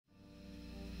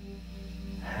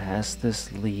Has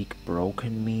this league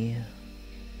broken me?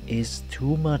 Is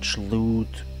too much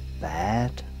loot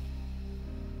bad?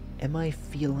 Am I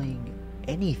feeling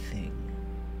anything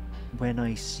when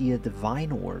I see a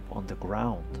divine orb on the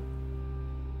ground?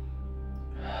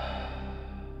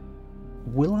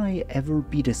 Will I ever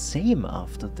be the same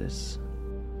after this?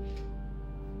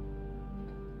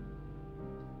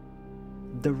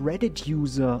 The Reddit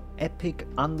user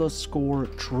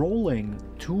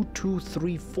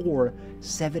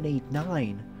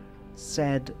epic_trolling2234789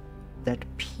 said that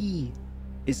P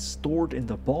is stored in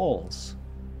the balls.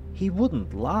 He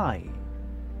wouldn't lie,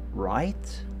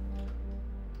 right?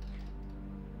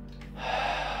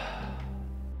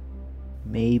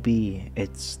 Maybe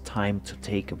it's time to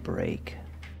take a break.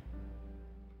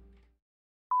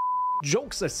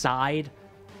 Jokes aside,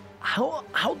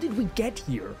 how did we get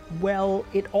here? Well,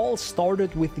 it all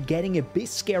started with getting Abyss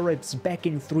Scarabs back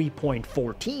in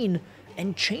 3.14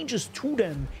 and changes to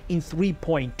them in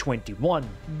 3.21.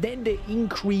 Then the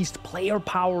increased player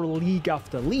power league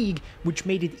after league, which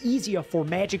made it easier for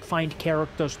Magic Find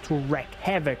characters to wreak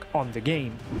havoc on the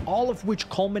game. All of which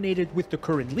culminated with the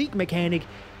current league mechanic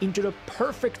into the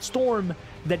perfect storm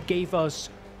that gave us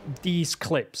these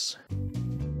clips.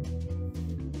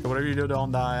 Whatever you do,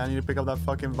 don't die. I need to pick up that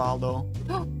fucking Valdo.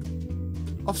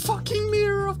 A fucking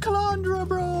mirror of Calandra,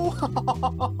 bro!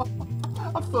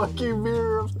 A fucking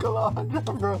mirror of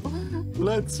Calandra, bro.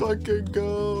 Let's fucking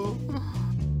go.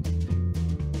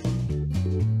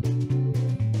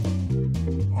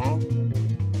 Huh?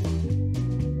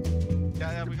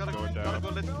 Yeah, we gotta go let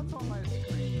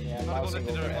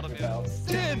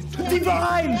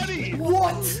Divine!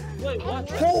 What? Wait, what?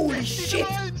 Holy shit!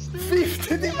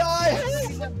 50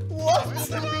 divines! What?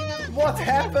 What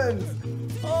happened?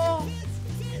 Oh!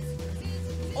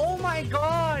 Oh my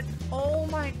god! Oh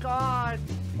my god!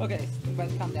 Okay, but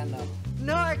calm down now.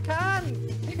 No, I can't!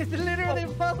 It's literally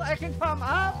impossible. I can come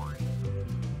up!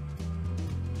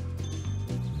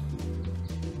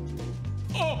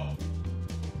 Oh!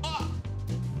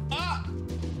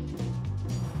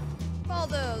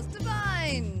 Baldos,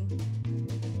 divine!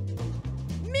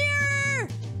 Mirror!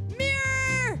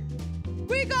 Mirror!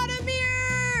 We got a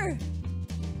mirror!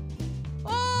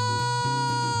 Oh!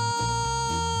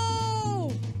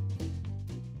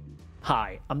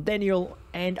 Hi, I'm Daniel,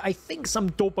 and I think some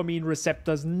dopamine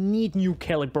receptors need new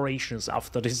calibrations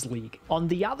after this league. On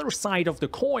the other side of the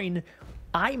coin,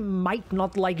 I might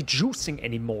not like juicing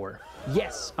anymore.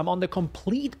 Yes, I'm on the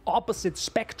complete opposite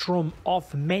spectrum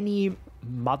of many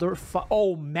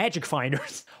Magic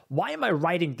Finders. Why am I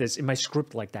writing this in my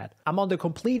script like that? I'm on the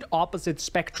complete opposite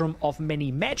spectrum of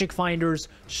many Magic Finders,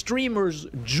 streamers,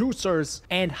 juicers,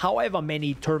 and however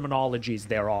many terminologies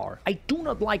there are. I do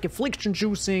not like Affliction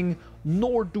juicing,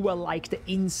 nor do I like the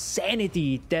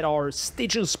insanity that are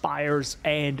Stygian Spires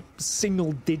and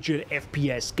single-digit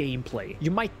FPS gameplay. You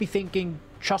might be thinking,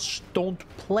 just don't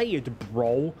play it,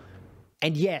 bro.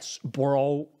 And yes,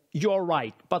 bro, you're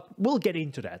right, but we'll get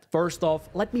into that. First off,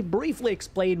 let me briefly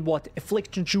explain what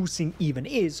Affliction juicing even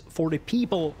is for the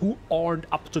people who aren't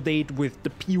up to date with the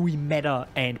PoE meta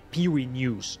and PoE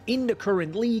news. In the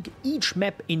current league, each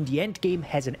map in the endgame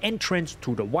has an entrance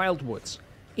to the Wildwoods.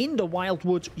 In the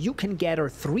Wildwoods, you can gather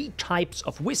 3 types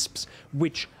of wisps,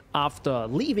 which after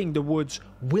leaving the woods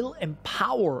will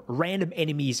empower random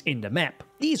enemies in the map.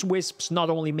 These wisps not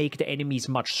only make the enemies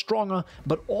much stronger,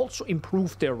 but also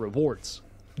improve their rewards.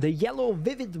 The yellow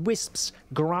Vivid Wisps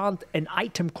grant an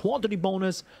item quantity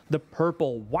bonus, the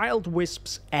purple Wild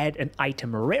Wisps add an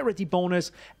item rarity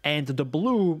bonus, and the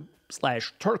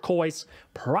blue/turquoise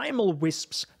Primal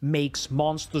Wisps makes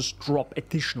monsters drop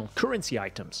additional currency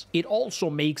items. It also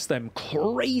makes them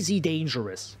crazy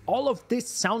dangerous. All of this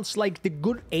sounds like the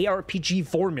good ARPG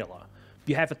formula.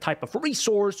 You have a type of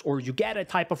resource, or you get a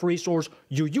type of resource,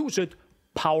 you use it,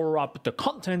 power up the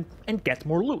content, and get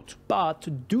more loot.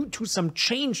 But due to some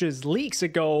changes leaks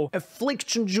ago,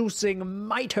 Affliction juicing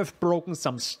might have broken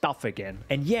some stuff again.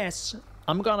 And yes,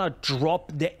 I'm gonna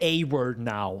drop the A word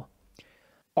now.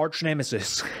 Arch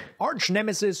Nemesis. Arch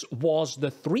Nemesis was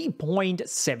the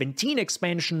 3.17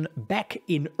 expansion back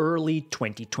in early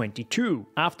 2022.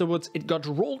 Afterwards, it got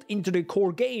rolled into the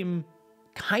core game,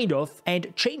 kind of,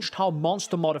 and changed how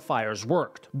monster modifiers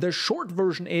worked. The short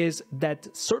version is that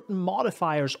certain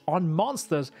modifiers on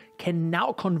monsters can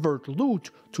now convert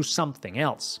loot to something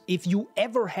else. If you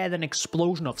ever had an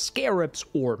explosion of scarabs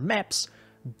or maps,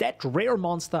 that rare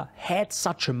monster had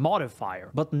such a modifier.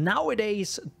 But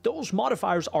nowadays, those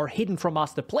modifiers are hidden from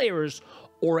us the players,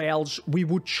 or else we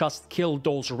would just kill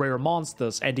those rare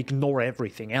monsters and ignore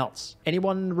everything else.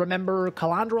 Anyone remember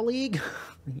Calandra League?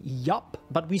 Yup,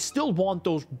 but we still want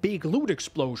those big loot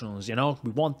explosions, you know?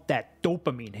 We want that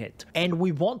dopamine hit. And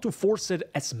we want to force it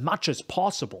as much as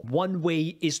possible. One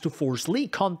way is to force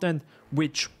league content,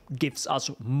 which gives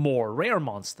us more rare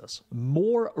monsters.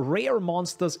 More rare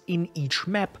monsters in each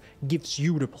map gives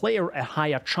you, the player, a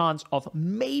higher chance of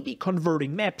maybe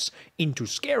converting maps into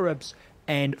scarabs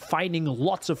and finding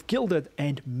lots of gilded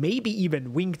and maybe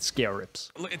even winged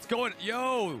scarabs. Look, it's going,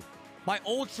 yo, my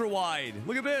ultra wide.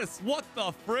 Look at this. What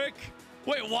the frick?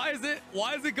 Wait, why is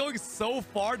it going so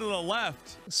far to the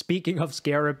left? Speaking of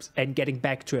scarabs and getting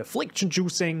back to affliction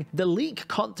juicing, the league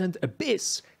content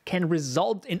abyss can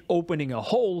result in opening a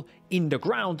hole in the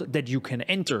ground that you can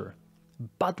enter.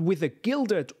 But with a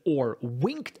gilded or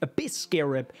winged abyss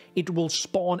scarab, it will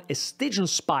spawn a Stygian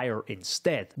spire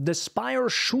instead. The spire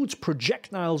shoots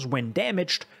projectiles when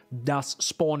damaged, thus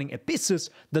spawning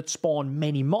abysses that spawn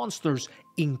many monsters,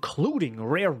 including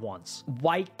rare ones.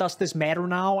 Why does this matter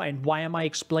now, and why am I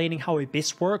explaining how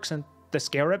abyss works and the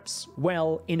scarabs?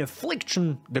 Well, in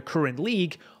Affliction, the current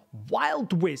league,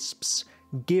 wild wisps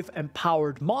give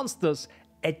empowered monsters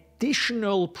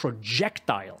additional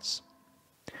projectiles.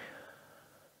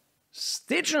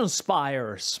 Stygian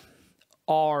spires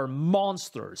are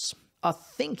monsters. I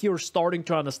think you're starting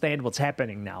to understand what's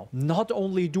happening now. Not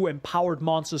only do empowered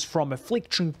monsters from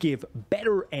Affliction give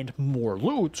better and more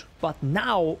loot, but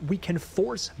now we can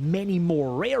force many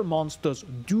more rare monsters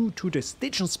due to the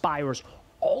Stygian spires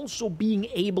also being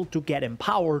able to get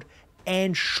empowered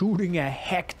and shooting a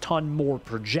heck ton more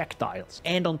projectiles.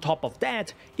 And on top of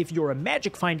that, if you're a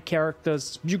magic find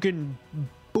characters, you can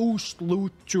boost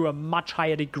loot to a much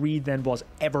higher degree than was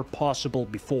ever possible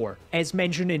before. As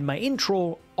mentioned in my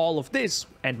intro, all of this,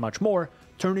 and much more,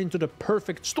 turned into the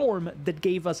perfect storm that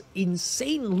gave us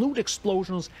insane loot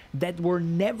explosions that were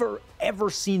never ever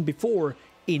seen before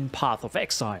in Path of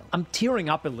Exile. I'm tearing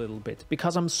up a little bit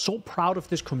because I'm so proud of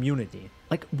this community.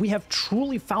 Like, we have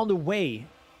truly found a way,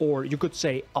 or you could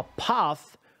say a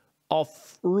path,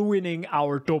 of ruining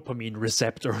our dopamine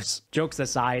receptors. Jokes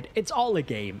aside, it's all a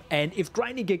game, and if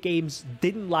grinding games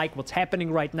didn't like what's happening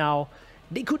right now,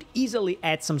 they could easily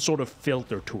add some sort of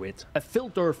filter to it. A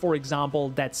filter, for example,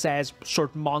 that says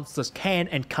certain monsters can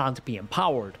and can't be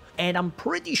empowered. And I'm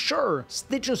pretty sure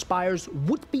Stygian spires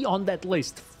would be on that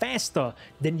list faster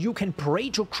than you can pray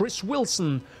to Chris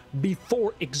Wilson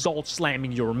before Exalt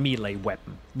slamming your melee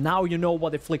weapon. Now you know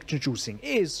what affliction juicing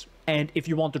is, and if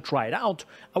you want to try it out,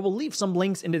 I will leave some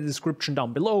links in the description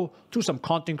down below to some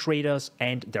content creators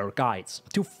and their guides.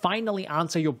 To finally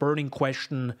answer your burning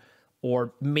question,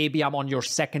 or maybe I'm on your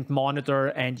second monitor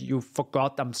and you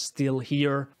forgot I'm still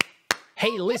here.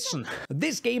 Hey, listen,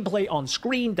 this gameplay on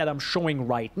screen that I'm showing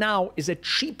right now is a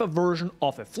cheaper version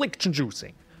of affliction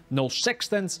juicing. No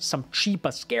sextants, some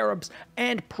cheaper scarabs,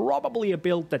 and probably a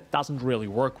build that doesn't really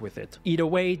work with it. Either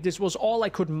way, this was all I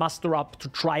could muster up to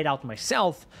try it out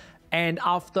myself, and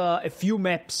after a few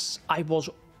maps, I was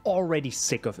already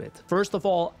sick of it. First of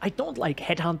all, I don't like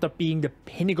Headhunter being the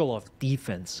pinnacle of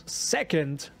defense.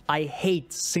 Second, I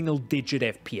hate single-digit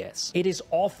FPS. It is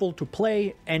awful to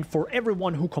play, and for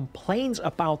everyone who complains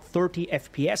about 30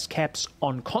 FPS caps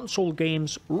on console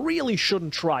games, really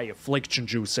shouldn't try affliction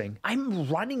juicing. I'm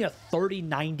running a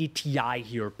 3090 Ti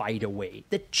here, by the way.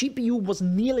 The GPU was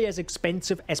nearly as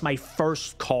expensive as my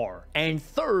first car. And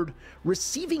third,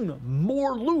 receiving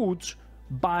more loot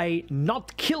by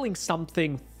not killing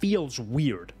something feels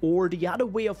weird. Or the other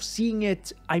way of seeing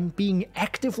it, I'm being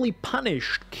actively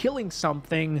punished killing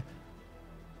something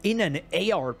in an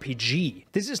ARPG.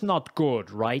 This is not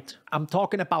good, right? I'm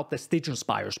talking about the Stygian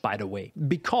spires, by the way.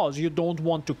 Because you don't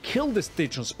want to kill the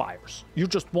Stygian spires. You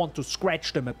just want to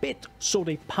scratch them a bit, so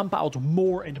they pump out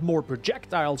more and more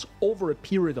projectiles over a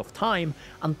period of time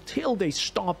until they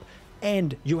stop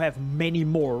and you have many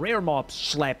more rare mobs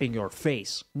slapping your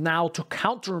face. Now, to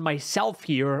counter myself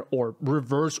here, or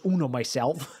reverse Uno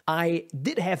myself, I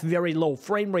did have very low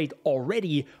frame rate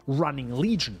already running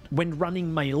Legion. When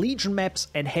running my Legion maps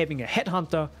and having a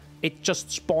Headhunter, it just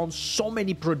spawns so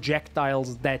many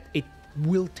projectiles that it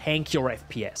will tank your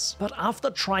FPS. But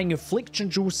after trying affliction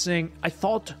juicing, I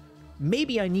thought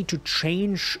maybe I need to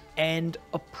change and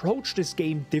approach this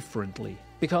game differently.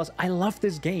 Because I love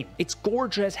this game. It's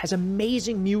gorgeous, has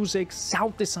amazing music,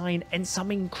 sound design, and some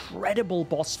incredible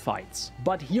boss fights.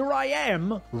 But here I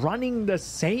am, running the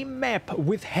same map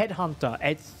with Headhunter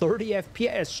at 30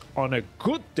 FPS on a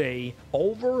good day,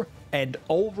 over and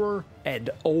over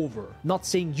and over. Not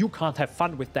saying you can't have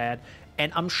fun with that,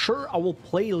 And I'm sure I will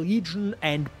play Legion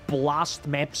and Blast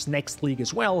maps next league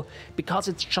as well, because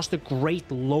it's just a great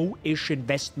low-ish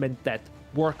investment that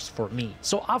works for me.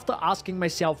 So after asking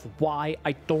myself why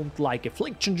I don't like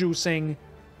Affliction juicing,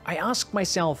 I ask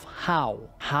myself how.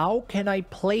 How can I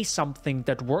play something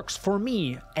that works for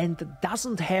me and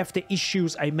doesn't have the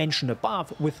issues I mentioned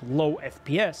above with low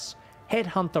FPS,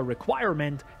 headhunter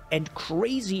requirement, and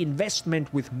crazy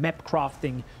investment with map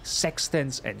crafting,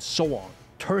 sextants, and so on.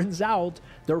 Turns out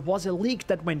there was a leak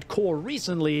that went core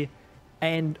recently,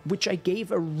 and which I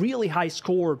gave a really high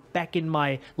score back in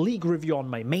my league review on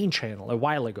my main channel a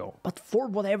while ago. But for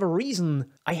whatever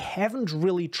reason, I haven't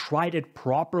really tried it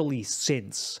properly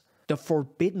since. The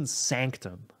Forbidden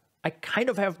Sanctum. I kind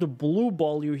of have to blue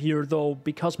ball you here though,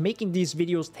 because making these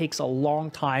videos takes a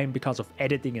long time because of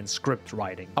editing and script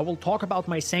writing. I will talk about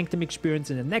my Sanctum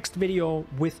experience in the next video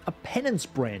with a Penance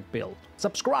brand build.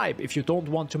 Subscribe if you don't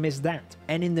want to miss that.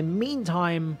 And in the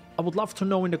meantime, I would love to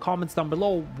know in the comments down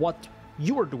below what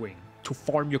you are doing to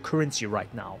farm your currency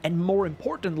right now. And more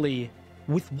importantly,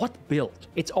 with what build?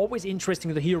 It's always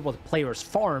interesting to hear what players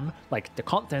farm, like the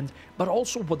content, but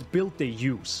also what build they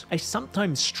use. I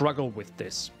sometimes struggle with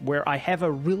this, where I have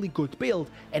a really good build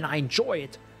and I enjoy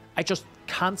it, I just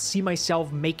can't see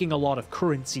myself making a lot of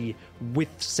currency with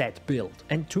said build.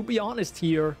 And to be honest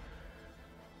here,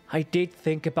 I did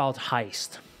think about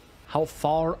Heist. How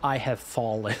far I have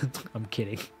fallen. I'm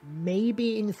kidding.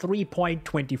 Maybe in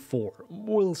 3.24.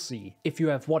 We'll see. If you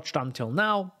have watched until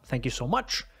now, thank you so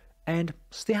much. And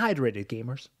stay hydrated,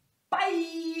 gamers.